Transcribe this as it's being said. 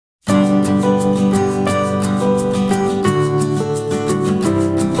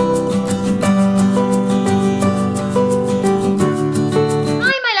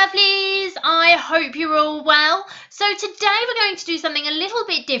to do something a little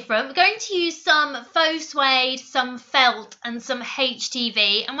bit different. We're going to use some faux suede, some felt and some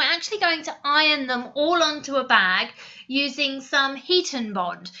HTV, and we're actually going to iron them all onto a bag using some Heat and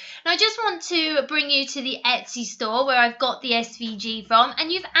Bond. Now I just want to bring you to the Etsy store where I've got the SVG from,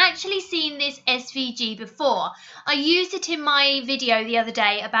 and you've actually seen this SVG before. I used it in my video the other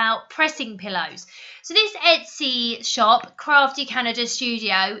day about pressing pillows. So this Etsy shop, Crafty Canada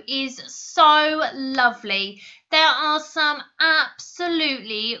Studio, is so lovely. There are some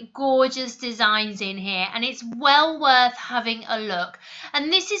absolutely gorgeous designs in here, and it's well worth having a look.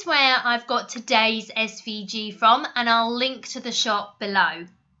 And this is where I've got today's SVG from, and I'll link to the shop below.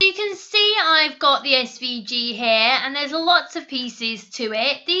 You can see I've got the SVG here, and there's lots of pieces to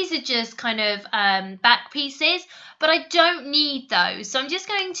it. These are just kind of back pieces, but I don't need those. So I'm just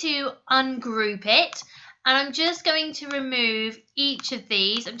going to ungroup it, and I'm just going to remove each of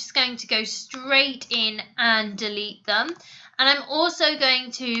these. I'm just going to go straight in and delete them. And I'm also going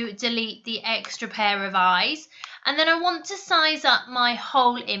to delete the extra pair of eyes. And then I want to size up my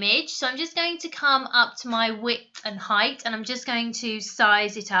whole image. So I'm just going to come up to my width and height, and I'm just going to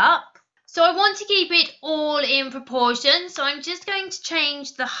size it up. So I want to keep it all in proportion. So I'm just going to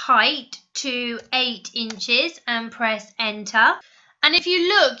change the height to 8 inches and press enter. And if you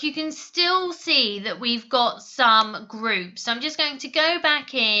look, you can still see that we've got some groups. So I'm just going to go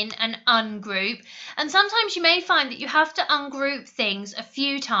back in and ungroup. And sometimes you may find that you have to ungroup things a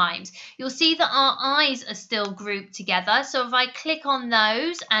few times. You'll see that our eyes are still grouped together. So if I click on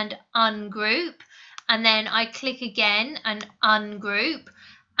those and ungroup, and then I click again and ungroup,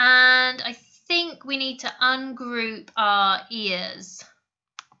 and I think we need to ungroup our ears.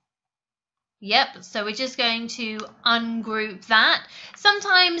 Yep, so we're just going to ungroup that.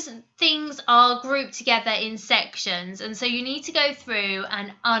 Sometimes things are grouped together in sections, and so you need to go through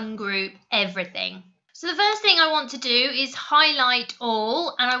and ungroup everything. So the first thing I want to do is highlight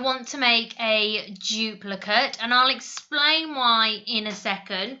all, and I want to make a duplicate, and I'll explain why in a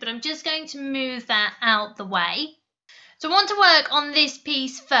second, but I'm just going to move that out the way. So I want to work on this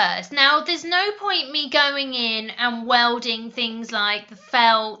piece first. Now, there's no point me going in and welding things like the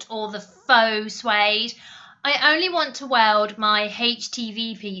felt or the faux suede. I only want to weld my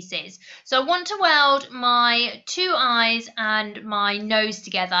HTV pieces. So I want to weld my 2 eyes and my nose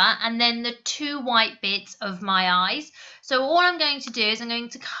together, and then the 2 white bits of my eyes. So all I'm going to do is I'm going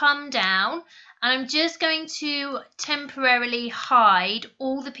to come down, and I'm just going to temporarily hide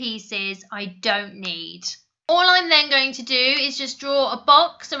all the pieces I don't need. All I'm then going to do is just draw a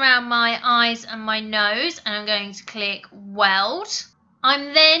box around my eyes and my nose, and I'm going to click weld.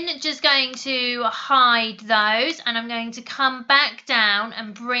 I'm then just going to hide those, and I'm going to come back down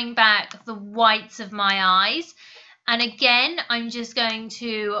and bring back the whites of my eyes. And again, I'm just going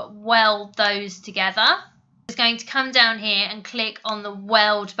to weld those together. I'm just going to come down here and click on the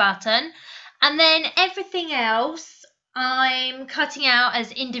weld button, and then everything else I'm cutting out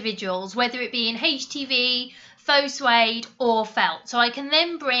as individuals, whether it be in HTV, faux suede or felt. So I can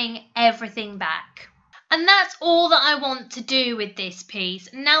then bring everything back. And that's all that I want to do with this piece.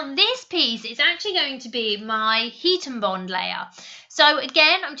 Now this piece is actually going to be my Heat and Bond layer. So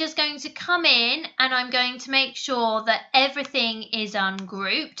again, I'm just going to come in and I'm going to make sure that everything is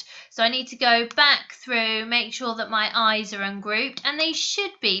ungrouped. So I need to go back through, make sure that my eyes are ungrouped, and they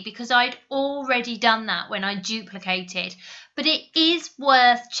should be because I'd already done that when I duplicated. But it is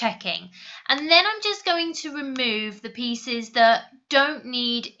worth checking. And then I'm just going to remove the pieces that don't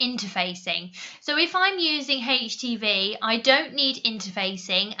need interfacing. So if I'm using HTV, I don't need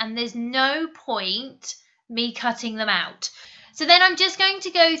interfacing, and there's no point me cutting them out. So then I'm just going to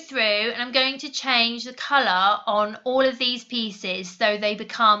go through and I'm going to change the colour on all of these pieces so they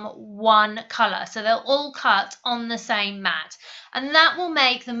become one colour. So they'll all cut on the same mat, and that will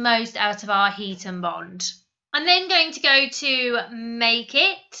make the most out of our Heat and Bond. I'm then going to go to Make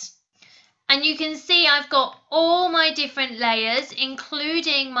It, and you can see I've got all my different layers,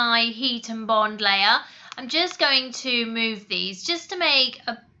 including my Heat and Bond layer. I'm just going to move these just to make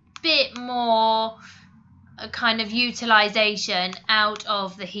a bit more kind of utilization out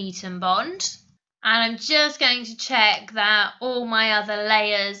of the Heat and Bond. And I'm just going to check that all my other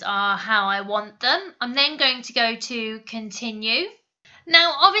layers are how I want them. I'm then going to go to Continue.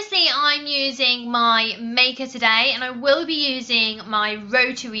 Now obviously I'm using my maker today, and I will be using my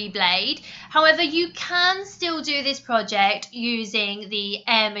rotary blade. However, you can still do this project using the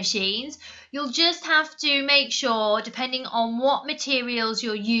air machines. You'll just have to make sure, depending on what materials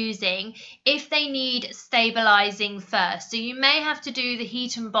you're using, if they need stabilizing first. So you may have to do the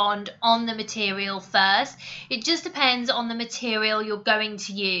heat and bond on the material first. It just depends on the material you're going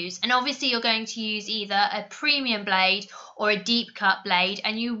to use. And obviously you're going to use either a premium blade or a deep cut blade,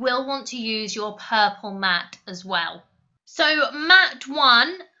 and you will want to use your purple mat as well. So mat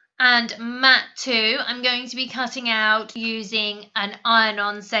 1 and mat 2, I'm going to be cutting out using an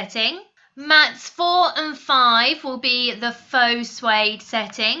iron-on setting. Mats 4 and 5 will be the faux suede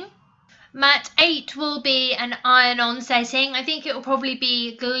setting. Mat 8 will be an iron-on setting. I think it will probably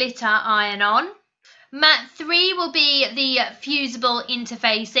be glitter iron-on. Mat 3 will be the fusible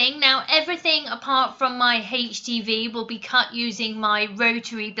interfacing. Now everything apart from my HTV will be cut using my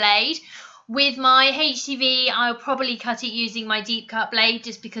rotary blade. With my HTV, I'll probably cut it using my deep cut blade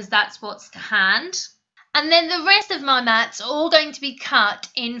just because that's what's to hand. And then the rest of my mats are all going to be cut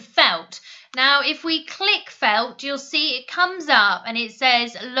in felt. Now, if we click felt, you'll see it comes up and it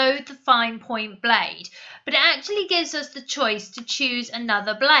says load the fine point blade, but it actually gives us the choice to choose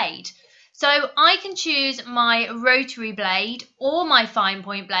another blade. So I can choose my rotary blade or my fine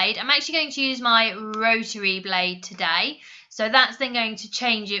point blade. I'm actually going to use my rotary blade today. So that's then going to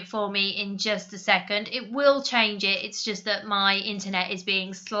change it for me in just a second. It will change it. It's just that my internet is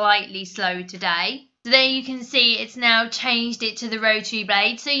being slightly slow today. So there you can see it's now changed it to the rotary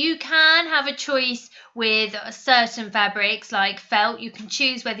blade. So you can have a choice with certain fabrics like felt. You can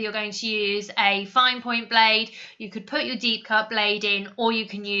choose whether you're going to use a fine point blade, you could put your deep cut blade in, or you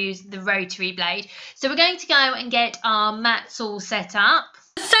can use the rotary blade. So we're going to go and get our mats all set up.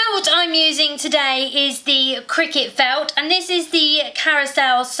 The felt I'm using today is the Cricut felt, and this is the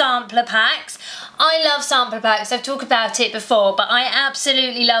Carousel sampler packs. I love sampler packs, I've talked about it before, but I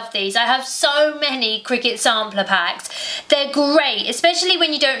absolutely love these. I have so many Cricut sampler packs. They're great, especially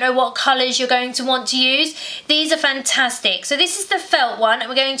when you don't know what colours you're going to want to use. These are fantastic. So this is the felt one, and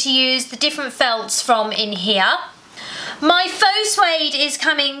we're going to use the different felts from in here. My faux suede is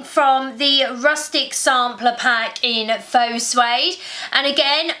coming from the Rustic Sampler pack in faux suede, and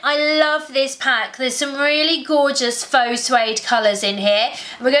again I love this pack. There's some really gorgeous faux suede colours in here.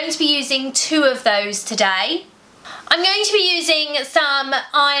 We're going to be using 2 of those today. I'm going to be using some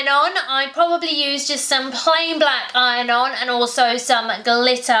iron-on. I probably use just some plain black iron-on and also some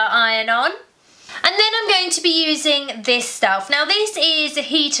glitter iron-on. And then I'm going to be using this stuff. Now this is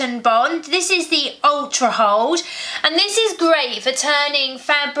Heat and Bond. This is the Ultra Hold, and this is great for turning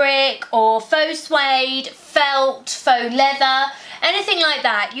fabric or faux suede, felt, faux leather, anything like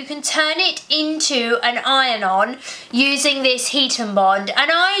that. You can turn it into an iron-on using this Heat and Bond,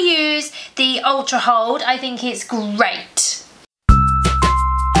 and I use the Ultra Hold. I think it's great.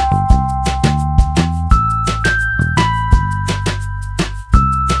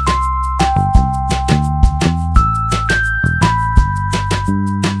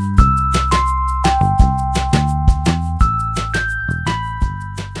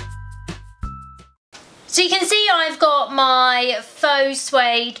 So you can see I've got my faux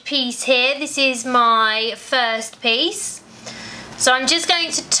suede piece here. This is my first piece. So I'm just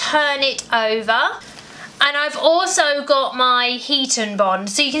going to turn it over. And I've also got my Heat and Bond.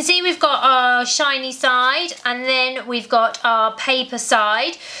 So you can see we've got our shiny side and then we've got our paper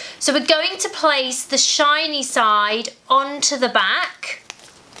side. So we're going to place the shiny side onto the back.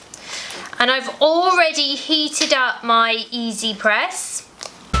 And I've already heated up my Easy Press.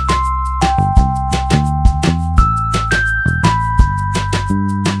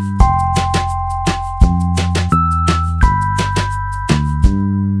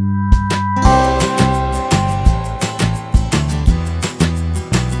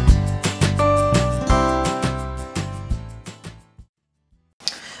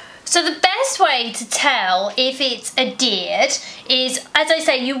 So the best way to tell if it's adhered is, as I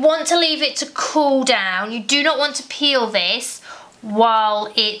say, you want to leave it to cool down. You do not want to peel this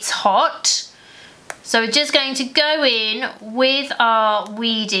while it's hot. So we're just going to go in with our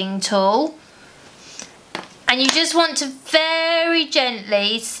weeding tool, and you just want to very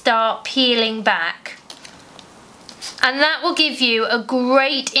gently start peeling back. And that will give you a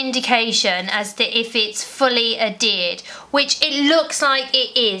great indication as to if it's fully adhered, which it looks like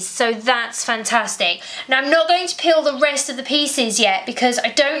it is, so that's fantastic. Now I'm not going to peel the rest of the pieces yet because I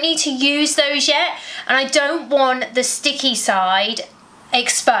don't need to use those yet, and I don't want the sticky side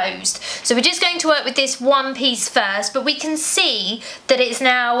exposed. So we're just going to work with this one piece first, but we can see that it's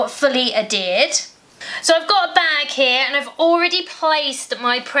now fully adhered. So I've got a bag here and I've already placed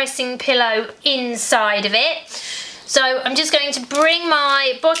my pressing pillow inside of it. So I'm just going to bring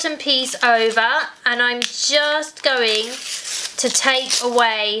my bottom piece over and I'm just going to take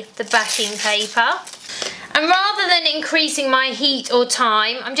away the backing paper. And rather than increasing my heat or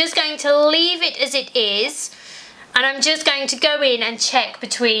time, I'm just going to leave it as it is. And I'm just going to go in and check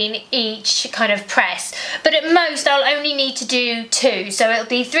between each kind of press. But at most, I'll only need to do 2. So it'll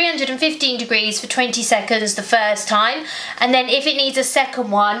be 315 degrees for 20 seconds the first time. And then if it needs a second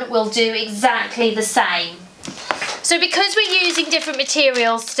one, we'll do exactly the same. So because we're using different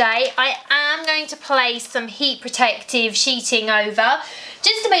materials today, I am going to place some heat protective sheeting over,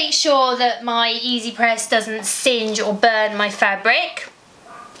 just to make sure that my Easy Press doesn't singe or burn my fabric.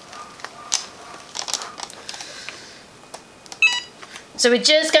 So we're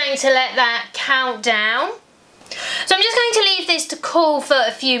just going to let that count down. So I'm just going to leave this to cool for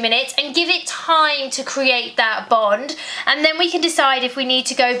a few minutes and give it time to create that bond, and then we can decide if we need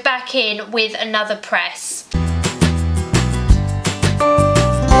to go back in with another press.